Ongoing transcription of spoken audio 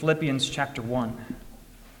Philippians chapter 1.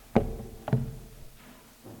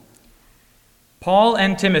 Paul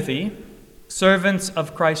and Timothy, servants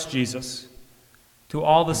of Christ Jesus, to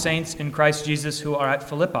all the saints in Christ Jesus who are at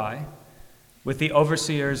Philippi, with the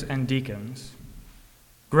overseers and deacons.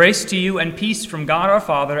 Grace to you and peace from God our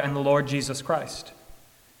Father and the Lord Jesus Christ.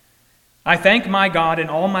 I thank my God in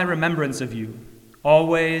all my remembrance of you,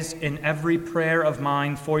 always in every prayer of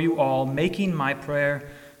mine for you all, making my prayer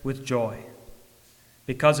with joy,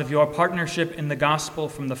 because of your partnership in the gospel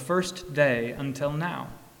from the first day until now.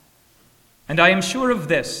 And I am sure of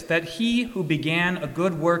this, that he who began a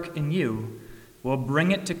good work in you will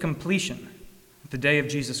bring it to completion at the day of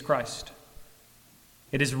Jesus Christ.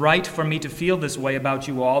 It is right for me to feel this way about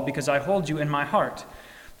you all, because I hold you in my heart.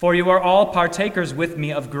 For you are all partakers with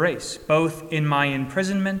me of grace, both in my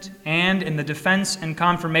imprisonment and in the defense and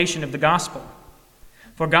confirmation of the gospel.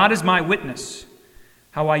 For God is my witness,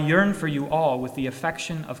 how I yearn for you all with the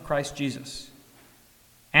affection of Christ Jesus.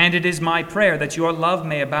 And it is my prayer that your love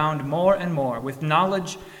may abound more and more with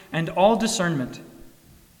knowledge and all discernment,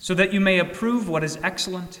 so that you may approve what is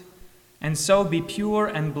excellent, and so be pure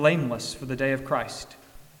and blameless for the day of Christ,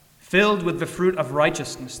 filled with the fruit of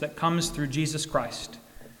righteousness that comes through Jesus Christ,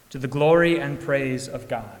 to the glory and praise of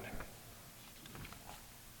God.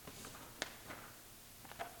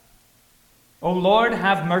 O Lord,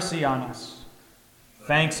 have mercy on us.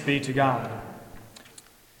 Thanks be to God.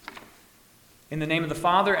 In the name of the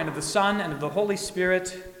Father, and of the Son, and of the Holy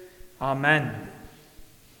Spirit, Amen.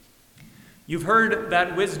 You've heard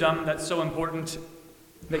that wisdom that's so important,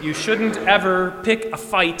 that you shouldn't ever pick a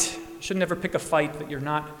fight. You shouldn't ever pick a fight that you're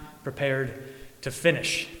not prepared to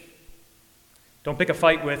finish. Don't pick a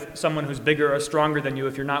fight with someone who's bigger or stronger than you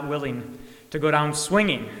if you're not willing to go down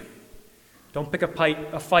swinging. Don't pick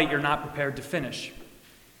a fight you're not prepared to finish.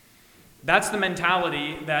 That's the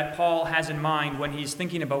mentality that Paul has in mind when he's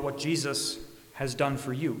thinking about what Jesus has done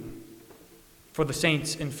for you, for the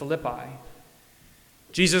saints in Philippi.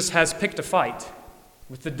 Jesus has picked a fight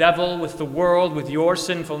with the devil, with the world, with your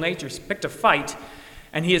sinful nature. He's picked a fight,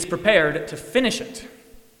 and he is prepared to finish it.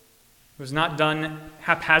 It was not done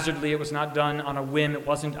haphazardly. It was not done on a whim. It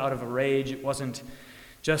wasn't out of a rage. It wasn't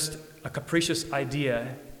just a capricious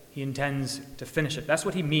idea. He intends to finish it. That's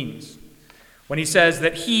what he means when he says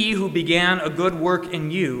that he who began a good work in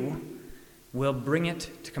you will bring it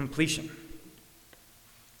to completion.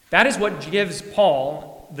 That is what gives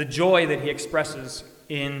Paul the joy that he expresses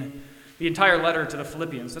in the entire letter to the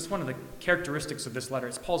Philippians. That's one of the characteristics of this letter.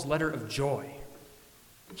 It's Paul's letter of joy.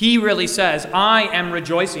 He really says, I am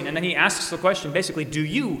rejoicing. And then he asks the question, basically, do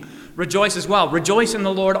you rejoice as well? Rejoice in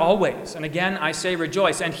the Lord always. And again, I say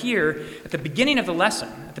rejoice. And here, at the beginning of the lesson,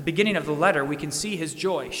 at the beginning of the letter, we can see his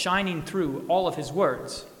joy shining through all of his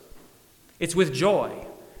words. It's with joy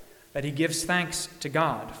that he gives thanks to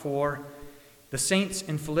God for the saints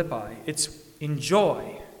in Philippi. It's in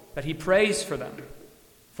joy that he prays for them,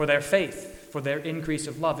 for their faith, for their increase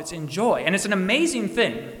of love. It's in joy. And it's an amazing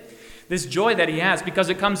thing, this joy that he has, because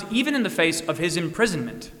it comes even in the face of his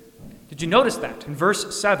imprisonment. Did you notice that? In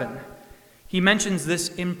verse 7, he mentions this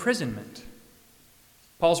imprisonment.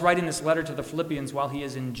 Paul's writing this letter to the Philippians while he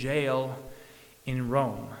is in jail in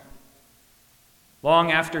Rome.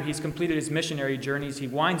 Long after he's completed his missionary journeys, he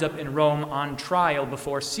winds up in Rome on trial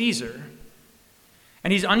before Caesar.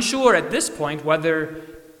 And he's unsure at this point whether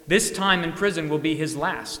this time in prison will be his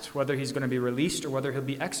last, whether he's going to be released or whether he'll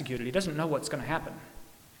be executed. He doesn't know what's going to happen.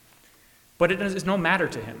 But it is no matter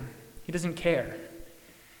to him. He doesn't care.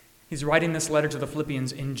 He's writing this letter to the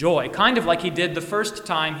Philippians in joy, kind of like he did the first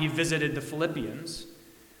time he visited the Philippians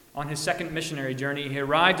on his second missionary journey. He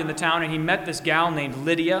arrived in the town and he met this gal named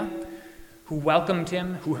Lydia, who welcomed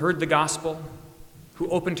him, who heard the gospel, who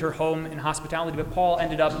opened her home in hospitality. But Paul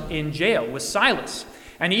ended up in jail with Silas.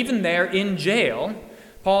 And even there in jail,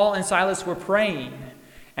 Paul and Silas were praying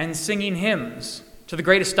and singing hymns to the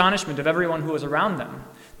great astonishment of everyone who was around them.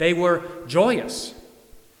 They were joyous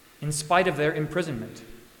in spite of their imprisonment.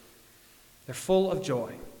 They're full of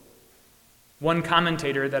joy. One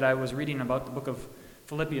commentator that I was reading about the book of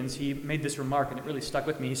Philippians, he made this remark and it really stuck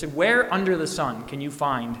with me. He said, where under the sun can you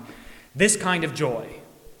find this kind of joy?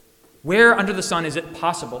 Where under the sun is it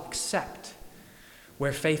possible except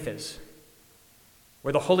where faith is?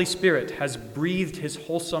 Where the Holy Spirit has breathed his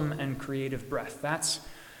wholesome and creative breath. That's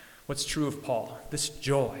what's true of Paul, this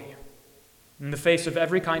joy. In the face of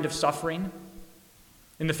every kind of suffering,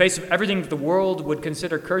 in the face of everything that the world would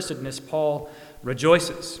consider cursedness, Paul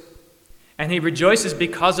rejoices. And he rejoices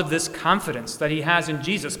because of this confidence that he has in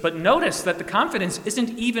Jesus. But notice that the confidence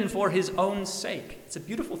isn't even for his own sake. It's a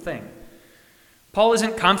beautiful thing. Paul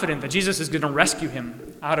isn't confident that Jesus is going to rescue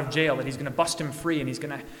him out of jail, that he's going to bust him free and he's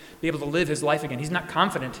going to be able to live his life again. He's not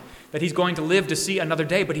confident that he's going to live to see another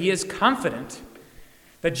day, but he is confident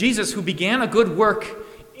that Jesus, who began a good work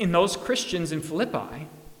in those Christians in Philippi,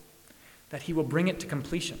 that he will bring it to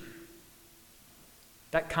completion.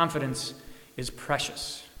 That confidence is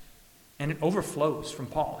precious, and it overflows from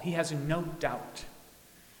Paul. He has no doubt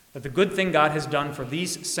that the good thing God has done for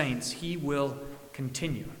these saints, he will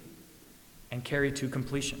continue and carry to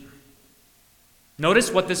completion.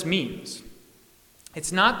 Notice what this means.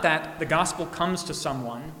 It's not that the gospel comes to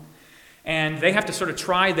someone and they have to sort of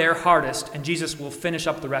try their hardest and Jesus will finish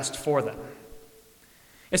up the rest for them.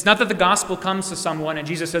 It's not that the gospel comes to someone and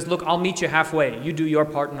Jesus says, look, I'll meet you halfway. You do your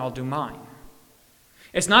part and I'll do mine.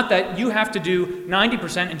 It's not that you have to do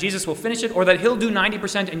 90% and Jesus will finish it, or that he'll do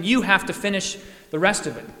 90% and you have to finish the rest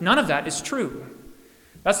of it. None of that is true.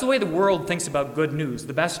 That's the way the world thinks about good news.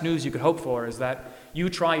 The best news you could hope for is that you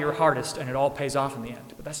try your hardest and it all pays off in the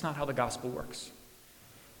end. But that's not how the gospel works.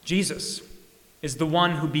 Jesus is the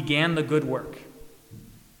one who began the good work,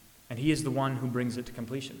 and he is the one who brings it to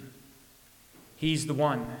completion. He's the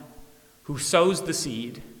one who sows the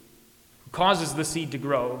seed, who causes the seed to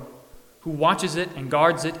grow, who watches it and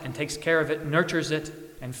guards it and takes care of it, nurtures it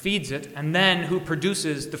and feeds it, and then who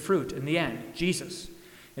produces the fruit in the end. Jesus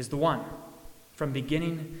is the one from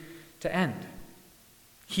beginning to end.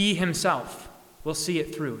 He himself will see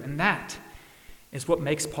it through, and that is what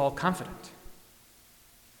makes Paul confident.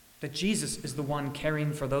 That Jesus is the one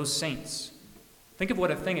caring for those saints. Think of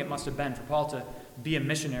what a thing it must have been for Paul to be a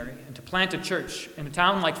missionary and to plant a church in a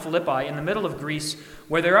town like Philippi in the middle of Greece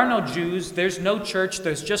where there are no Jews, there's no church,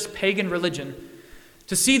 there's just pagan religion.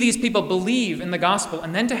 To see these people believe in the gospel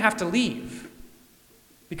and then to have to leave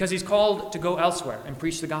because he's called to go elsewhere and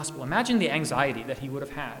preach the gospel. Imagine the anxiety that he would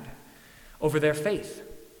have had over their faith,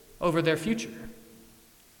 over their future.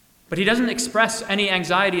 But he doesn't express any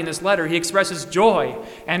anxiety in this letter. He expresses joy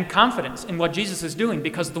and confidence in what Jesus is doing,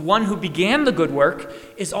 because the one who began the good work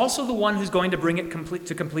is also the one who's going to bring it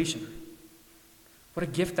to completion. What a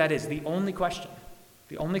gift that is. The only question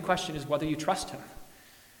is whether you trust him,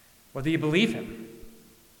 whether you believe him,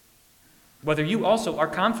 whether you also are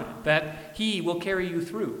confident that he will carry you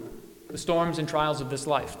through the storms and trials of this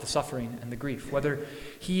life, the suffering and the grief, whether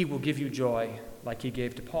he will give you joy like he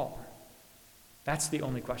gave to Paul. That's the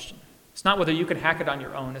only question. It's not whether you can hack it on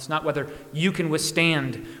your own. It's not whether you can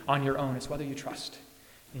withstand on your own. It's whether you trust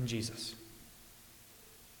in Jesus.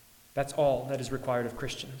 That's all that is required of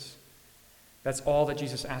Christians. That's all that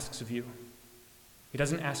Jesus asks of you. He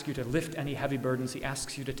doesn't ask you to lift any heavy burdens. He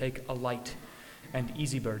asks you to take a light and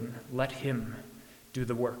easy burden. Let him do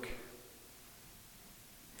the work.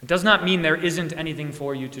 It does not mean there isn't anything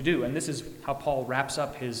for you to do. And this is how Paul wraps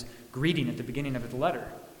up his greeting at the beginning of the letter.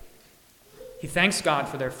 He thanks God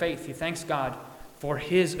for their faith. He thanks God for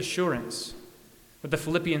his assurance that the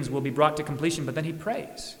Philippians will be brought to completion, but then he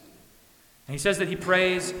prays. And he says that he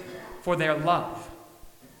prays for their love,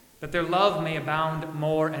 that their love may abound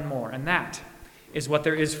more and more. And that is what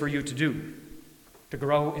there is for you to do, to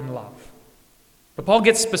grow in love. But Paul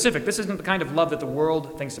gets specific. This isn't the kind of love that the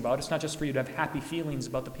world thinks about. It's not just for you to have happy feelings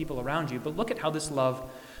about the people around you, but look at how this love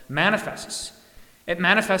manifests. It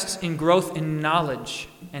manifests in growth in knowledge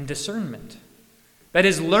and discernment. That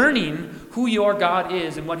is, learning who your God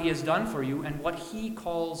is and what he has done for you and what he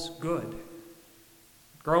calls good.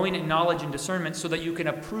 Growing in knowledge and discernment so that you can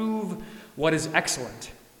approve what is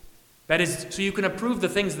excellent. That is, so you can approve the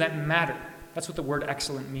things that matter. That's what the word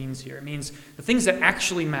excellent means here. It means the things that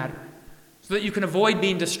actually matter. So that you can avoid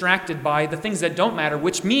being distracted by the things that don't matter,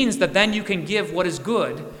 which means that then you can give what is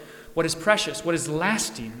good, what is precious, what is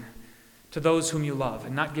lasting to those whom you love,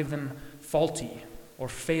 and not give them faulty or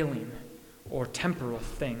failing or temporal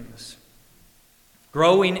things.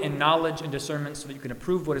 Growing in knowledge and discernment so that you can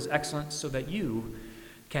approve what is excellent, so that you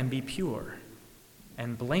can be pure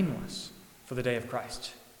and blameless for the day of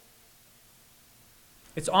Christ.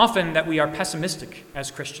 It's often that we are pessimistic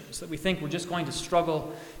as Christians, that we think we're just going to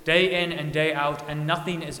struggle day in and day out and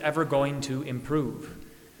nothing is ever going to improve.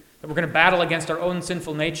 That we're going to battle against our own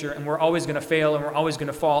sinful nature and we're always going to fail and we're always going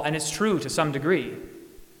to fall. And it's true to some degree.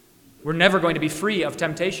 We're never going to be free of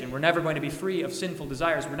temptation. We're never going to be free of sinful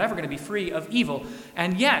desires. We're never going to be free of evil.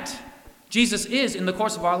 And yet, Jesus is, in the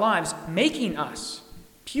course of our lives, making us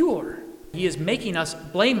pure. He is making us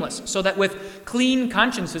blameless so that with clean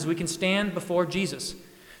consciences we can stand before Jesus.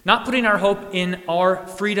 Not putting our hope in our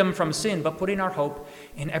freedom from sin, but putting our hope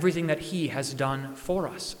in everything that he has done for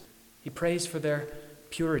us. He prays for their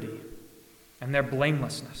purity and their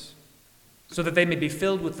blamelessness so that they may be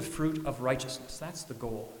filled with the fruit of righteousness. That's the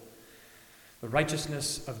goal. the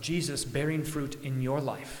righteousness of Jesus bearing fruit in your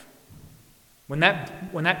life. When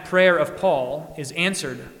that prayer of Paul is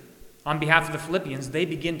answered on behalf of the Philippians, they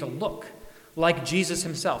begin to look like Jesus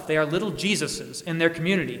himself. They are little Jesuses in their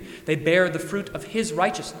community. They bear the fruit of his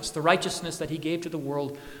righteousness, the righteousness that he gave to the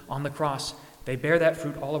world on the cross. They bear that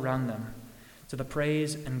fruit all around them to the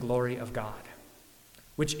praise and glory of God,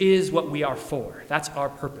 which is what we are for. That's our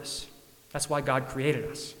purpose. That's why God created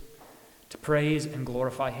us, to praise and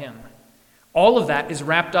glorify him. All of that is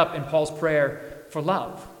wrapped up in Paul's prayer for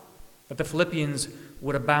love, that the Philippians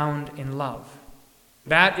would abound in love.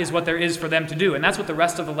 That is what there is for them to do, and that's what the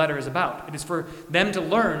rest of the letter is about. It is for them to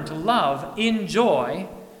learn to love in joy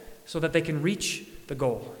so that they can reach the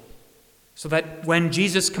goal, so that when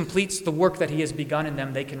Jesus completes the work that he has begun in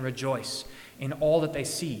them, they can rejoice in all that they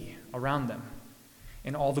see around them,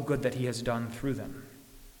 in all the good that he has done through them.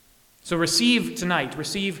 So receive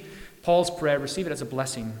Paul's prayer, receive it as a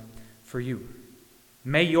blessing for you.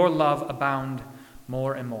 May your love abound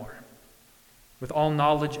more and more, with all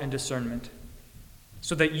knowledge and discernment,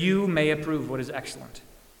 so that you may approve what is excellent,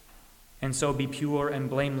 and so be pure and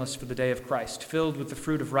blameless for the day of Christ, filled with the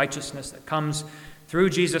fruit of righteousness that comes through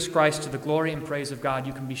Jesus Christ to the glory and praise of God.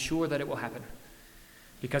 You can be sure that it will happen,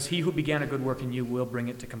 because he who began a good work in you will bring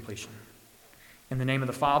it to completion. In the name of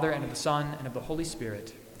the Father, and of the Son, and of the Holy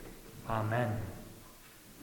Spirit, amen.